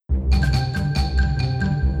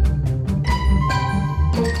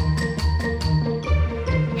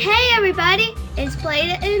everybody, it's Play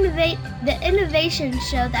to Innovate, the innovation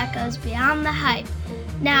show that goes beyond the hype.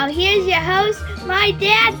 Now here's your host, my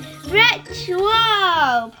dad, Brett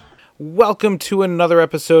Schwab. Welcome to another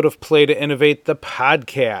episode of Play to Innovate, the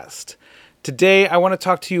podcast. Today I want to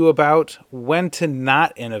talk to you about when to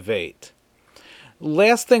not innovate.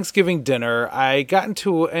 Last Thanksgiving dinner, I got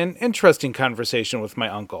into an interesting conversation with my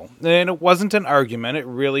uncle. And it wasn't an argument, it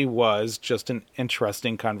really was just an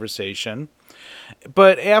interesting conversation.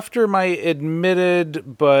 But after my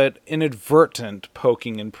admitted but inadvertent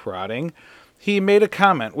poking and prodding, he made a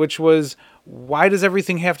comment which was, why does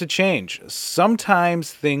everything have to change?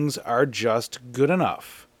 Sometimes things are just good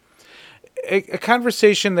enough. A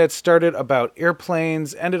conversation that started about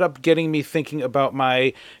airplanes ended up getting me thinking about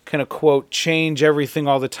my kind of quote, change everything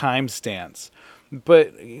all the time stance.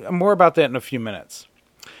 But more about that in a few minutes.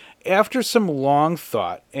 After some long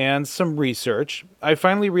thought and some research, I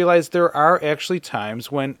finally realized there are actually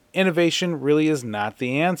times when innovation really is not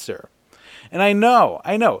the answer. And I know,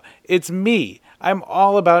 it's me. I'm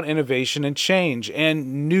all about innovation and change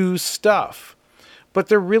and new stuff. But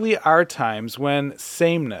there really are times when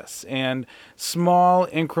sameness and small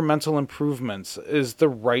incremental improvements is the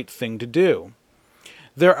right thing to do.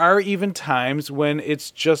 There are even times when it's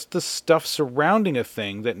just the stuff surrounding a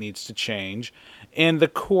thing that needs to change, and the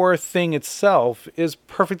core thing itself is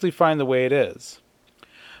perfectly fine the way it is.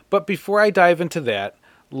 But before I dive into that,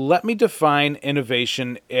 let me define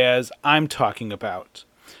innovation as I'm talking about.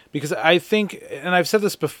 Because I think, and I've said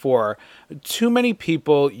this before, too many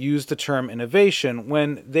people use the term innovation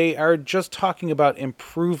when they are just talking about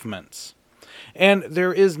improvements. And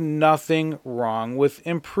there is nothing wrong with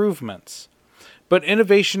improvements. But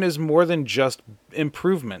innovation is more than just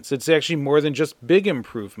improvements. It's actually more than just big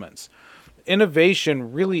improvements.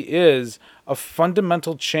 Innovation really is a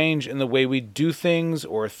fundamental change in the way we do things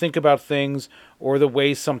or think about things or the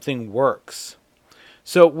way something works.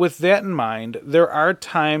 So with that in mind, there are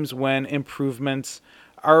times when improvements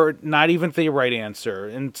are not even the right answer.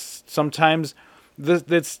 And sometimes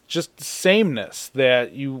it's just sameness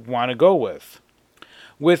that you want to go with.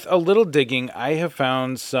 With a little digging, I have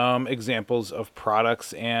found some examples of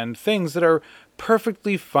products and things that are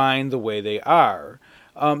perfectly fine the way they are.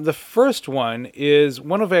 The first one is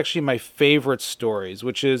one of actually my favorite stories,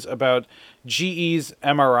 which is about GE's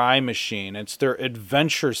MRI machine. It's their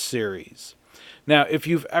Adventure series. Now, if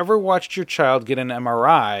you've ever watched your child get an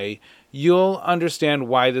MRI, you'll understand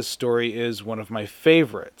why this story is one of my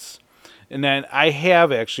favorites. And then I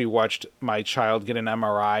have actually watched my child get an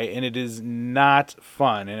MRI, and it is not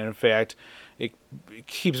fun. And in fact, it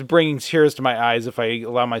keeps bringing tears to my eyes if I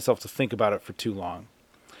allow myself to think about it for too long.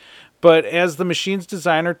 But as the machine's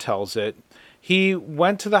designer tells it, he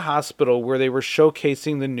went to the hospital where they were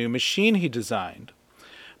showcasing the new machine he designed.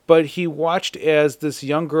 But he watched as this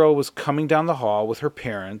young girl was coming down the hall with her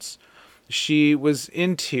parents. She was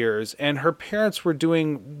in tears, and her parents were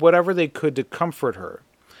doing whatever they could to comfort her.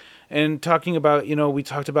 And talking about, we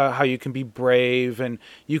talked about how you can be brave and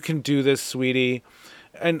you can do this, sweetie.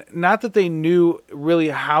 And not that they knew really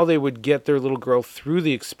how they would get their little girl through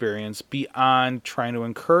the experience beyond trying to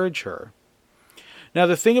encourage her. Now,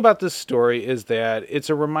 the thing about this story is that it's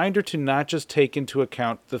a reminder to not just take into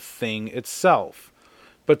account the thing itself,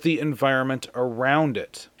 but the environment around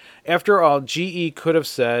it. After all, GE could have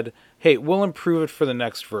said, hey, we'll improve it for the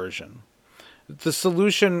next version. The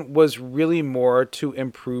solution was really more to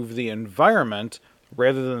improve the environment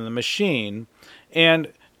rather than the machine,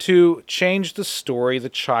 and to change the story the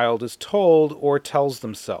child is told or tells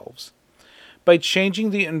themselves. By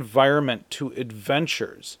changing the environment to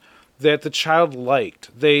adventures that the child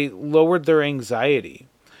liked, they lowered their anxiety,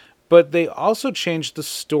 but they also changed the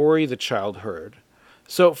story the child heard.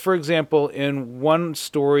 So, for example, in one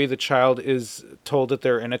story, the child is told that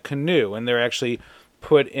they're in a canoe, and they're actually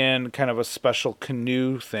put in kind of a special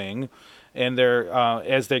canoe thing, and they're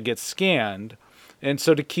as they get scanned. And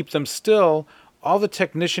so to keep them still, all the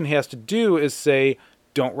technician has to do is say,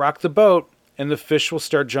 don't rock the boat, and the fish will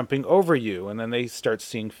start jumping over you. And then they start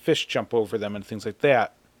seeing fish jump over them and things like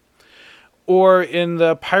that. Or in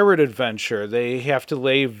the pirate adventure, they have to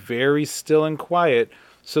lay very still and quiet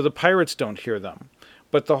so the pirates don't hear them.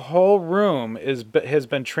 But the whole room has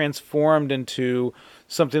been transformed into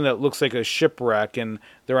something that looks like a shipwreck, and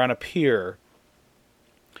they're on a pier.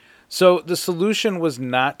 So the solution was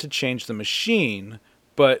not to change the machine,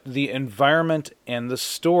 but the environment and the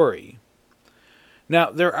story.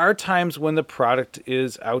 Now, there are times when the product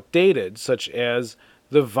is outdated, such as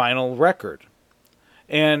the vinyl record.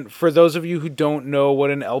 And for those of you who don't know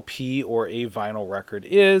what an LP or a vinyl record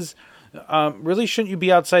is, really shouldn't you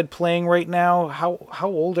be outside playing right now? How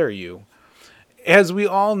old are you? As we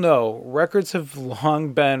all know, records have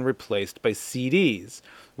long been replaced by CDs,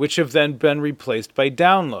 which have then been replaced by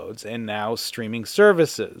downloads and now streaming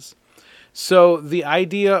services. So the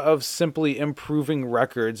idea of simply improving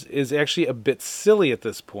records is actually a bit silly at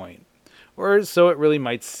this point, or so it really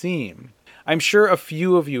might seem. I'm sure a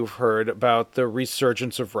few of you have heard about the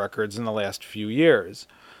resurgence of records in the last few years.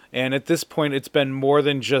 And at this point, it's been more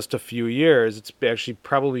than just a few years. It's actually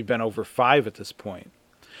probably been over 5 at this point.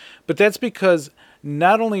 But that's because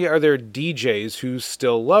not only are there DJs who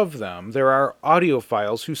still love them, there are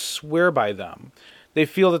audiophiles who swear by them. They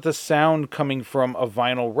feel that the sound coming from a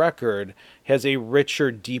vinyl record has a richer,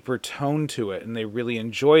 deeper tone to it, and they really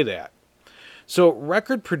enjoy that. So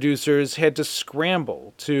record producers had to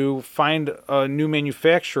scramble to find a new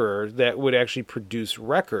manufacturer that would actually produce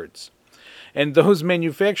records. And those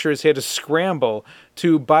manufacturers had to scramble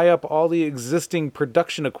to buy up all the existing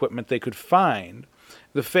production equipment they could find.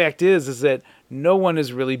 The fact is that no one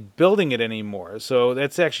is really building it anymore, so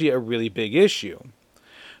that's actually a really big issue.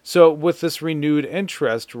 So with this renewed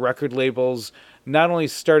interest, record labels not only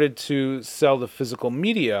started to sell the physical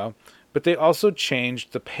media, but they also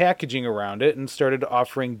changed the packaging around it and started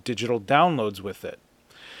offering digital downloads with it.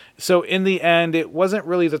 So in the end, it wasn't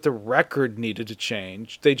really that the record needed to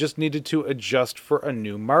change. They just needed to adjust for a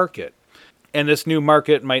new market. And this new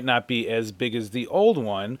market might not be as big as the old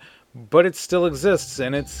one, but it still exists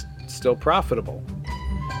and it's still profitable.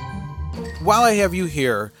 While I have you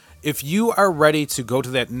here, if you are ready to go to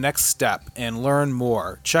that next step and learn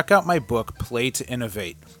more, check out my book, Play to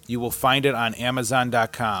Innovate. You will find it on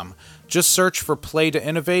Amazon.com. Just search for Play to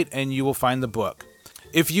Innovate and you will find the book.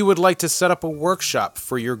 If you would like to set up a workshop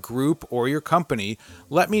for your group or your company,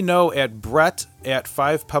 let me know at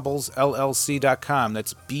Brett@5pebblesllc.com.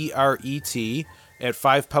 That's BRET at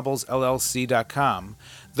 5pebblesllc.com.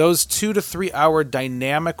 Those 2 to 3 hour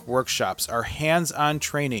dynamic workshops are hands-on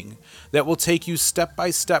training that will take you step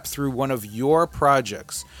by step through one of your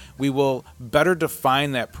projects. We will better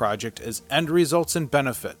define that project as end results and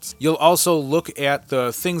benefits. You'll also look at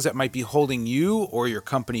the things that might be holding you or your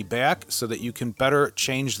company back so that you can better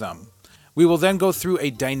change them. We will then go through a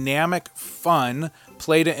dynamic, fun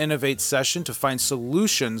Play to Innovate session to find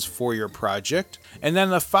solutions for your project. And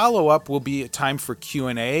then the follow-up will be a time for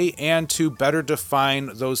Q&A and to better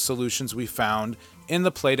define those solutions we found in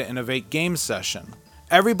the Play to Innovate game session.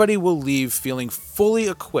 Everybody will leave feeling fully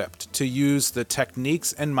equipped to use the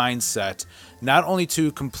techniques and mindset, not only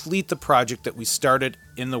to complete the project that we started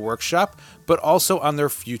in the workshop, but also on their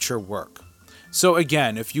future work. So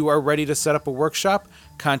again, if you are ready to set up a workshop,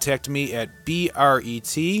 contact me at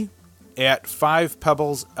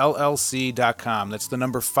BRET@5pebblesllc.com. That's the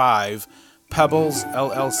number 5,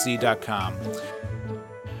 pebblesllc.com.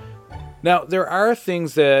 Now, there are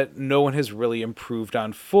things that no one has really improved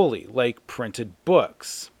on fully, like printed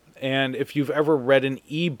books. And if you've ever read an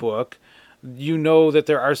ebook, you know that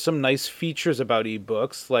there are some nice features about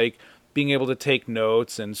ebooks, like being able to take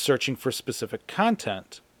notes and searching for specific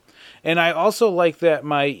content. And I also like that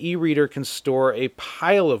my e-reader can store a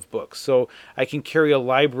pile of books, so I can carry a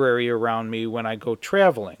library around me when I go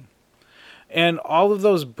traveling. And all of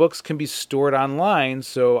those books can be stored online,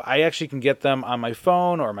 so I actually can get them on my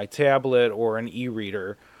phone or my tablet or an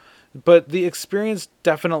e-reader. But the experience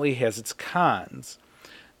definitely has its cons.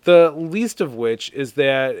 The least of which is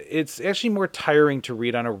that it's actually more tiring to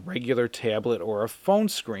read on a regular tablet or a phone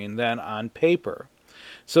screen than on paper.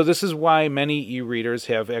 So this is why many e-readers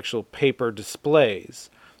have actual paper displays.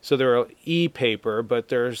 So they're e-paper, but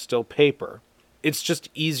they're still paper. It's just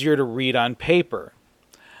easier to read on paper.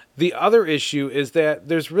 The other issue is that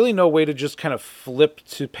there's really no way to just kind of flip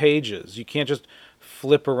to pages. You can't just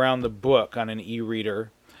flip around the book on an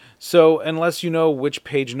e-reader. So unless you know which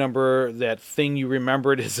page number that thing you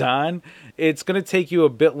remembered is on, it's going to take you a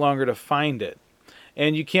bit longer to find it.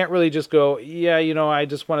 And you can't really just go, I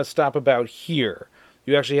just want to stop about here.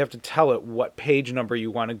 You actually have to tell it what page number you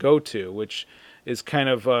want to go to, which is kind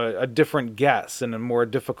of a different guess and a more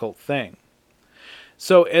difficult thing.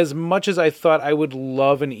 So as much as I thought I would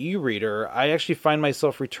love an e-reader, I actually find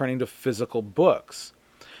myself returning to physical books.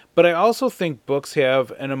 But I also think books have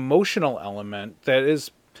an emotional element that it's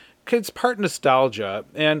part nostalgia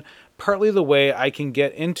and partly the way I can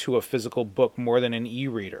get into a physical book more than an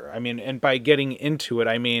e-reader. And by getting into it,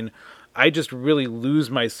 I just really lose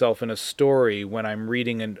myself in a story when I'm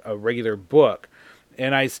reading a regular book,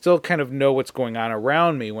 and I still kind of know what's going on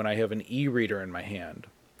around me when I have an e-reader in my hand.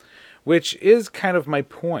 Which is kind of my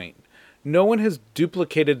point. No one has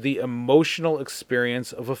duplicated the emotional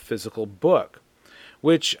experience of a physical book,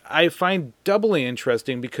 which I find doubly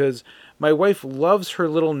interesting because my wife loves her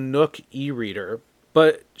little Nook e-reader,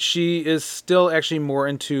 But she is still actually more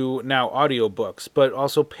into now audiobooks, but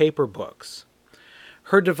also paper books.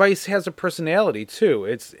 Her device has a personality too.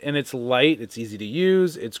 It's light, it's easy to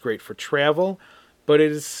use, it's great for travel, but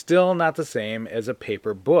it is still not the same as a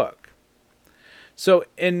paper book. So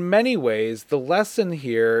in many ways, the lesson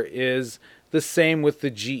here is the same with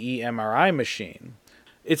the GE MRI machine.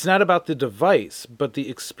 It's not about the device, but the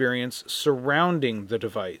experience surrounding the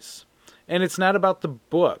device. And it's not about the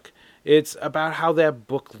book. It's about how that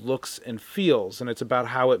book looks and feels, and it's about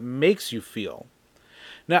how it makes you feel.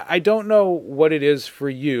 Now, I don't know what it is for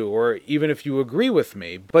you, or even if you agree with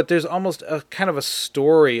me, but there's almost a kind of a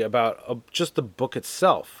story about just the book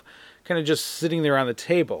itself, kind of just sitting there on the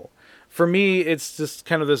table. For me, it's just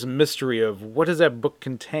kind of this mystery of what does that book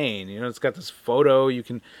contain? It's got this photo. You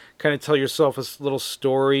can kind of tell yourself a little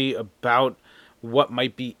story about what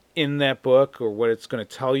might be in that book or what it's going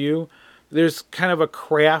to tell you. There's kind of a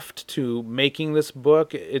craft to making this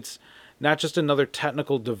book. It's not just another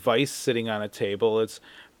technical device sitting on a table. It's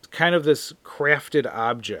kind of this crafted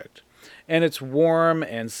object. And it's warm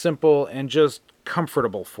and simple and just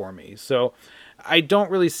comfortable for me. So I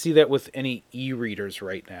don't really see that with any e-readers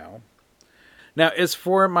right now. Now, as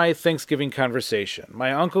for my Thanksgiving conversation,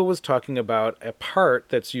 my uncle was talking about a part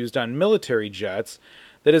that's used on military jets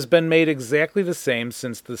that has been made exactly the same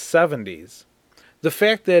since the 70s. The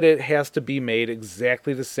fact that it has to be made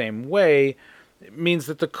exactly the same way means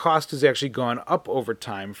that the cost has actually gone up over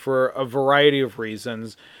time for a variety of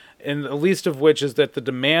reasons, and the least of which is that the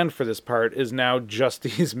demand for this part is now just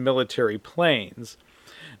these military planes.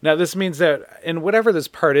 Now, this means that in whatever this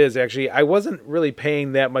part is, actually, I wasn't really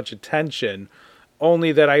paying that much attention,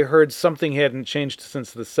 only that I heard something hadn't changed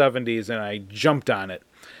since the 70s, and I jumped on it.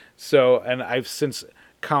 So, and I've since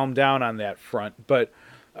calmed down on that front. But,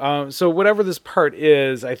 so whatever this part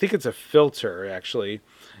is, I think it's a filter, actually,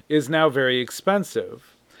 is now very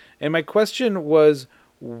expensive. And my question was,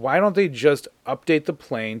 why don't they just update the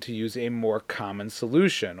plane to use a more common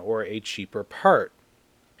solution or a cheaper part?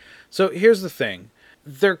 So here's the thing.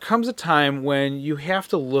 There comes a time when you have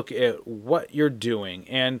to look at what you're doing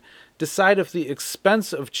and decide if the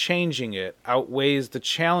expense of changing it outweighs the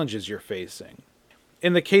challenges you're facing.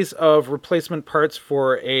 In the case of replacement parts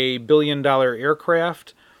for a billion-dollar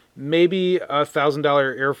aircraft, maybe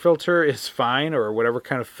 $1,000 air filter is fine, or whatever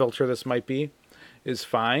kind of filter this might be is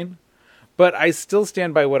fine. But I still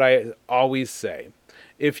stand by what I always say.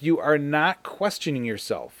 If you are not questioning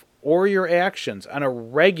yourself or your actions on a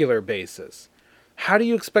regular basis, how do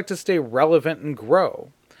you expect to stay relevant and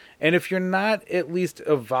grow? And if you're not at least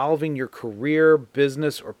evolving your career,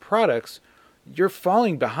 business, or products, you're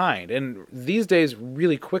falling behind, and these days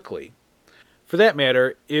really quickly. For that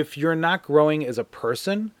matter, if you're not growing as a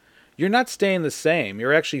person, you're not staying the same.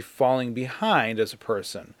 You're actually falling behind as a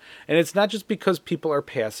person. And it's not just because people are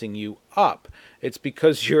passing you up. It's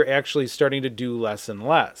because you're actually starting to do less and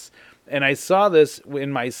less. And I saw this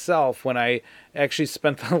in myself when I actually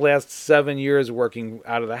spent the last 7 years working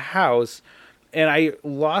out of the house, and I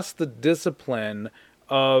lost the discipline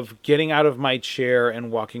of getting out of my chair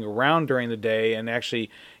and walking around during the day and actually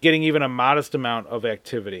getting even a modest amount of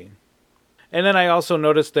activity. And then I also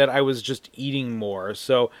noticed that I was just eating more.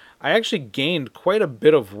 So I actually gained quite a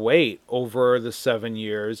bit of weight over the 7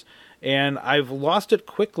 years, and I've lost it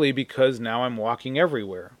quickly because now I'm walking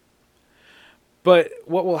everywhere. But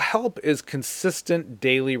what will help is consistent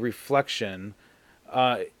daily reflection.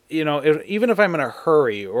 Even if I'm in a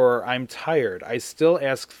hurry or I'm tired, I still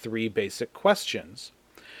ask 3 basic questions.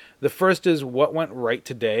 The first is, what went right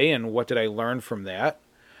today and what did I learn from that?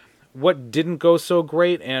 What didn't go so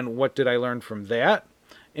great and what did I learn from that?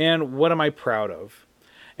 And what am I proud of?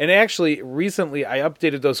 And actually, recently I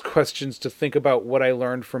updated those questions to think about what I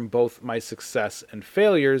learned from both my success and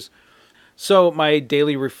failures. So my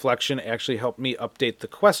daily reflection actually helped me update the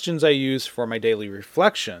questions I use for my daily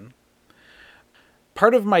reflection.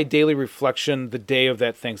 Part of my daily reflection the day of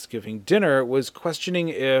that Thanksgiving dinner was questioning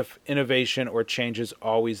if innovation or change is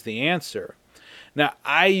always the answer. Now,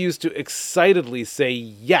 I used to excitedly say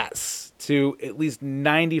yes to at least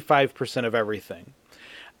 95% of everything.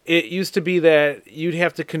 It used to be that you'd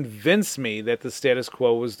have to convince me that the status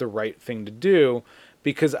quo was the right thing to do,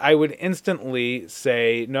 because I would instantly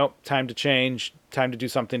say, nope, time to change, time to do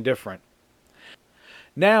something different.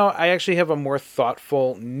 Now, I actually have a more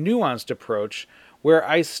thoughtful, nuanced approach where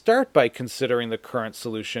I start by considering the current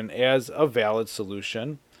solution as a valid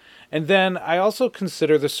solution, and then I also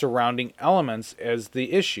consider the surrounding elements as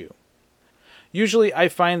the issue. Usually I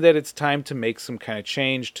find that it's time to make some kind of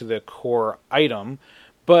change to the core item,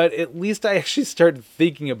 but at least I actually start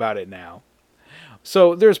thinking about it now.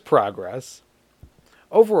 So there's progress.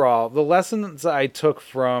 Overall, the lessons I took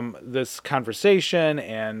from this conversation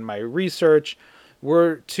and my research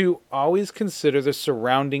were to always consider the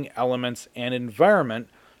surrounding elements and environment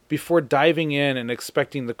before diving in and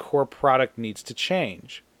expecting the core product needs to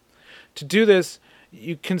change. To do this,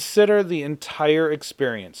 you consider the entire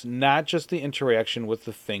experience, not just the interaction with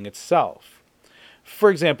the thing itself. For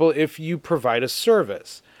example, if you provide a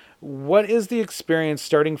service, what is the experience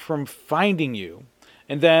starting from finding you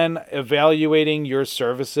and then evaluating your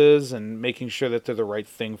services and making sure that they're the right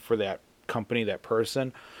thing for that company, that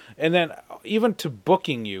person, and then even to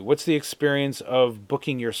booking you? What's the experience of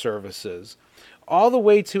booking your services? All the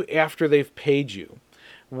way to after they've paid you.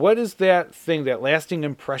 What is that thing, that lasting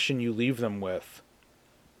impression you leave them with?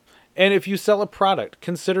 And if you sell a product,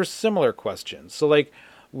 consider similar questions. So like,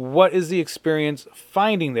 what is the experience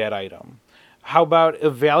finding that item? How about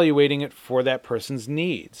evaluating it for that person's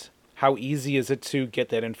needs? How easy is it to get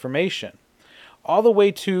that information? All the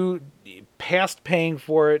way to past paying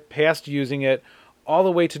for it, past using it, all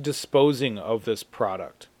the way to disposing of this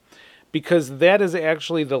product. Because that is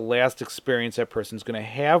actually the last experience that person's going to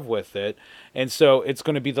have with it. And so it's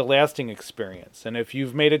going to be the lasting experience. And if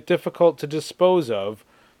you've made it difficult to dispose of,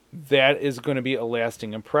 that is going to be a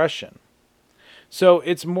lasting impression. So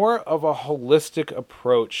it's more of a holistic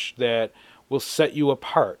approach that will set you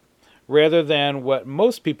apart, rather than what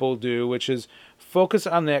most people do, which is focus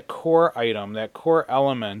on that core item, that core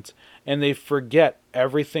element, and they forget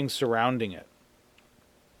everything surrounding it.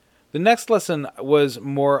 The next lesson was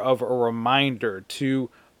more of a reminder to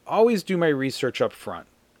always do my research up front.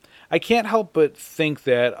 I can't help but think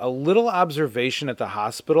that a little observation at the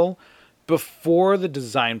hospital before the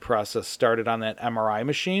design process started on that MRI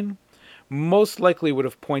machine most likely would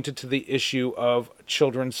have pointed to the issue of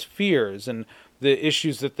children's fears and the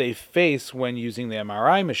issues that they face when using the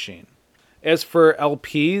MRI machine. As for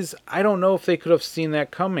LPs, I don't know if they could have seen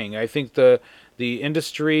that coming. I think the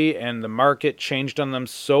industry and the market changed on them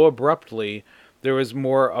so abruptly, there was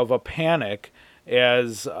more of a panic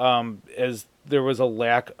as there was a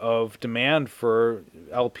lack of demand for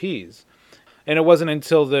LPs. And it wasn't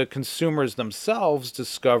until the consumers themselves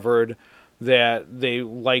discovered that they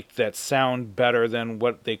liked that sound better than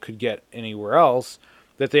what they could get anywhere else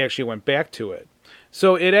that they actually went back to it.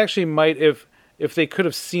 So it actually might, if they could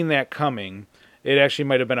have seen that coming, it actually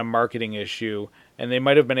might have been a marketing issue, and they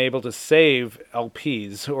might have been able to save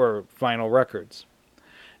LPs or vinyl records.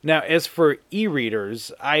 Now, as for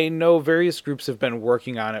e-readers, I know various groups have been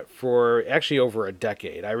working on it for actually over a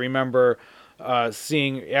decade. I remember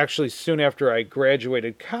seeing, actually soon after I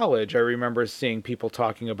graduated college, I remember seeing people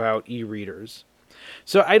talking about e-readers.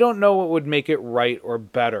 So I don't know what would make it right or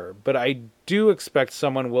better, but I do expect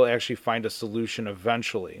someone will actually find a solution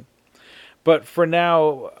eventually. But for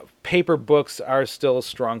now, paper books are still a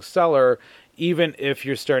strong seller, even if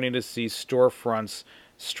you're starting to see storefronts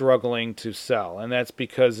struggling to sell. And that's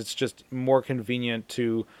because it's just more convenient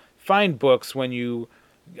to find books when you,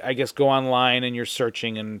 I guess, go online and you're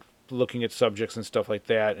searching and looking at subjects and stuff like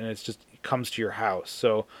that, and it comes to your house.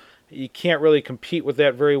 So you can't really compete with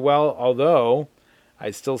that very well, although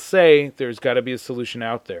I still say there's got to be a solution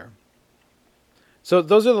out there. So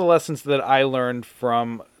those are the lessons that I learned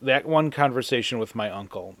from that one conversation with my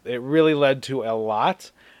uncle. It really led to a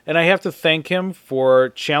lot, and I have to thank him for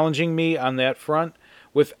challenging me on that front.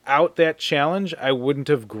 Without that challenge, I wouldn't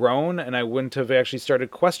have grown, and I wouldn't have actually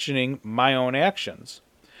started questioning my own actions.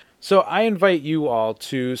 So I invite you all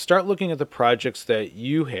to start looking at the projects that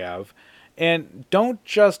you have, and don't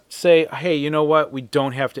just say, hey, you know what, we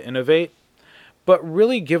don't have to innovate, but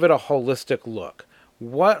really give it a holistic look.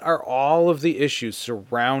 What are all of the issues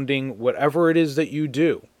surrounding whatever it is that you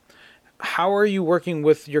do? How are you working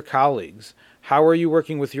with your colleagues? How are you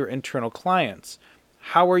working with your internal clients?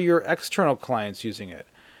 How are your external clients using it?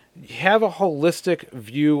 Have a holistic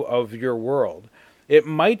view of your world. It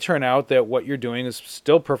might turn out that what you're doing is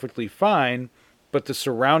still perfectly fine, but the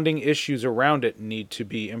surrounding issues around it need to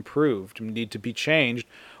be improved, need to be changed,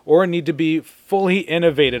 or need to be fully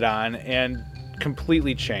innovated on and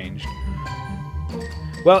completely changed.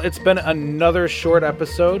 Well, it's been another short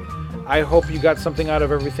episode. I hope you got something out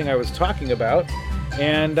of everything I was talking about,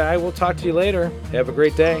 and I will talk to you later. Have a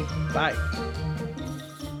great day. Bye.